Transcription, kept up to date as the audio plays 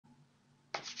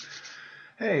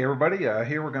Hey everybody,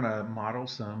 here we're going to model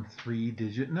some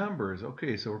three-digit numbers.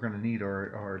 Okay, so we're going to need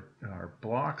our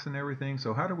blocks and everything.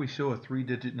 So how do we show a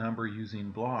three-digit number using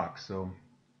blocks? So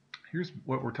here's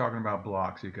what we're talking about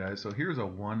blocks, you guys. So here's a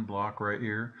one block right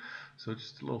here. So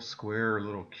just a little square, a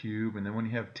little cube, and then when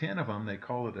you have 10 of them, they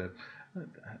call it a,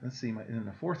 let's see, in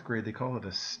the fourth grade they call it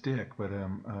a stick, but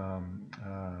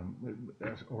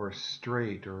or a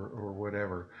straight or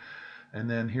whatever. And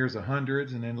then here's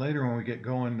hundreds, and then later when we get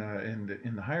going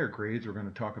in the higher grades, we're going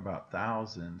to talk about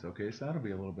thousands. Okay, so that'll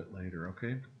be a little bit later.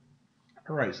 Okay.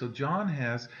 All right. So John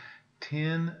has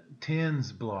 10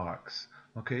 tens blocks.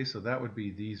 Okay, so that would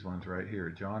be these ones right here.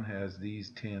 John has these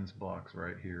tens blocks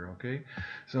right here. Okay,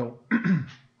 so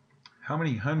how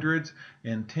many hundreds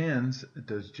and tens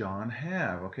does John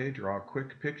have? Okay, draw a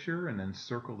quick picture and then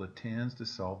circle the tens to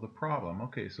solve the problem.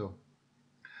 Okay, so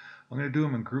I'm going to do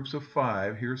them in groups of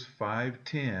 5. Here's 5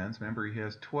 tens. Remember, he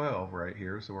has 12 right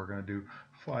here, so we're going to do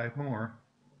 5 more.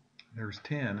 There's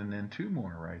 10, and then 2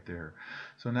 more right there.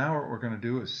 So now what we're going to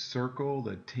do is circle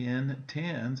the 10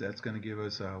 tens. That's going to give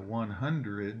us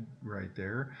 100 right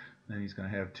there. Then he's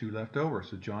going to have 2 left over.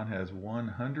 So John has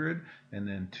 100 and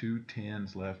then 2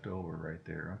 tens left over right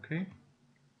there. Okay.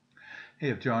 Hey,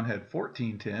 if John had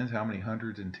 14 tens, how many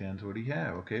hundreds and tens would he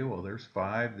have? Okay, well, there's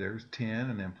 5, there's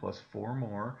 10, and then plus 4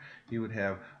 more. He would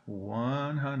have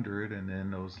 100, and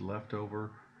then those leftover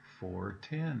 4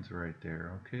 tens right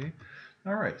there, okay?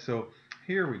 All right, so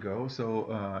here we go.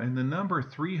 So in the number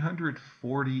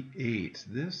 348,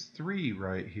 this 3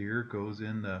 right here goes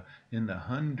in the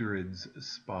hundreds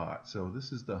spot. So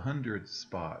this is the hundreds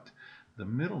spot. The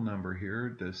middle number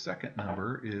here, the second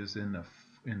number, is in the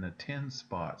 10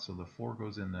 spot. So the 4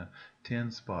 goes in the 10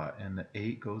 spot and the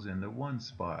 8 goes in the 1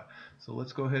 spot. So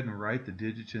let's go ahead and write the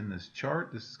digits in this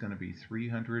chart. This is going to be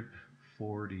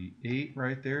 348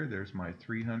 right there. There's my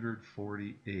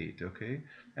 348, okay?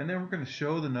 And then we're going to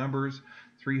show the numbers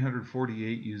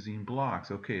 348 using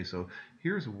blocks. Okay, so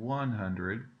here's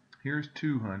 100. Here's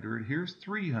 200, here's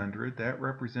 300, that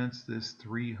represents this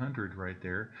 300 right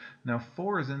there. Now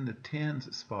 4 is in the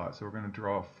tens spot, so we're going to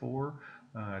draw 4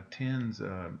 tens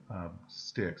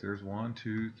sticks. There's 1,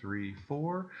 2, 3,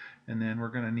 4, and then we're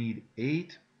going to need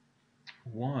 8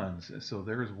 ones. So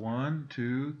there's 1,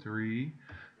 2, 3,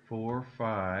 4,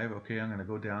 5. Okay, I'm going to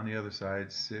go down the other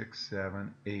side. 6,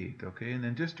 7, 8. Okay, and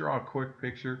then just draw a quick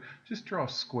picture. Just draw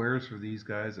squares for these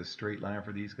guys, a straight line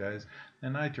for these guys,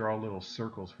 and I draw little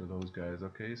circles for those guys.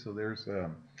 Okay, so there's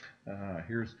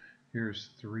here's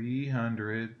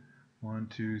 300. 1,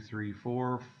 2, 3,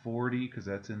 4, 40, because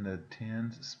that's in the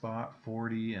tens spot,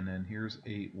 40, and then here's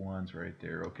 8 ones right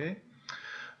there, okay?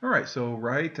 All right, so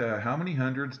write how many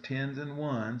hundreds, tens, and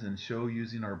ones and show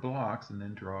using our blocks, and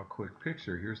then draw a quick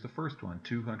picture. Here's the first one,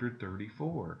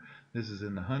 234. This is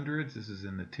in the hundreds, this is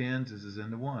in the tens, this is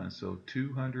in the ones. So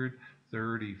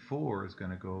 234 is going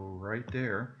to go right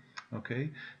there, okay?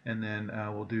 And then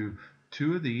we'll do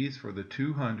 2 of these for the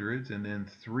 200s, and then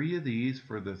 3 of these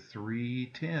for the 3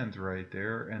 tens right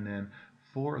there, and then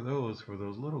 4 of those for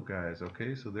those little guys,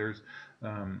 okay? So there's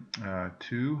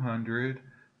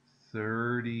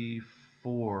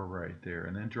 234 right there,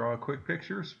 and then draw a quick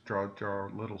picture. Draw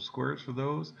little squares for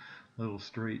those, little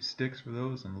straight sticks for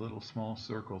those, and little small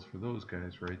circles for those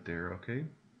guys right there, okay?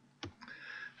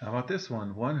 How about this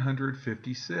one?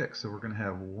 156. So we're going to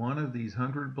have 1 of these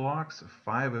 100 blocks,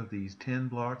 5 of these 10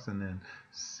 blocks, and then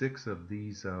 6 of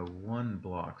these 1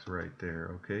 blocks right there.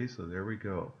 Okay, so there we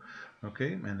go.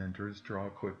 Okay, and then just draw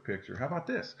a quick picture. How about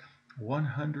this?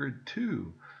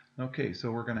 102. Okay,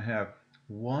 so we're going to have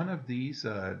 1 of these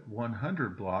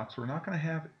 100 blocks. We're not going to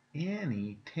have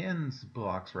any tens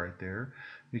blocks right there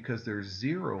because there's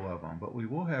 0 of them, but we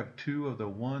will have 2 of the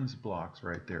ones blocks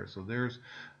right there. So there's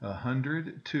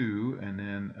 102, and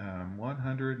then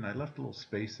 100, and I left a little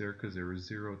space there because there were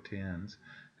 0 tens,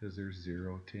 because there's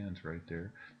 0 tens right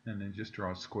there. And then just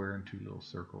draw a square and 2 little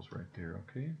circles right there.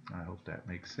 Okay, I hope that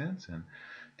makes sense, and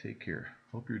take care.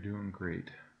 Hope you're doing great.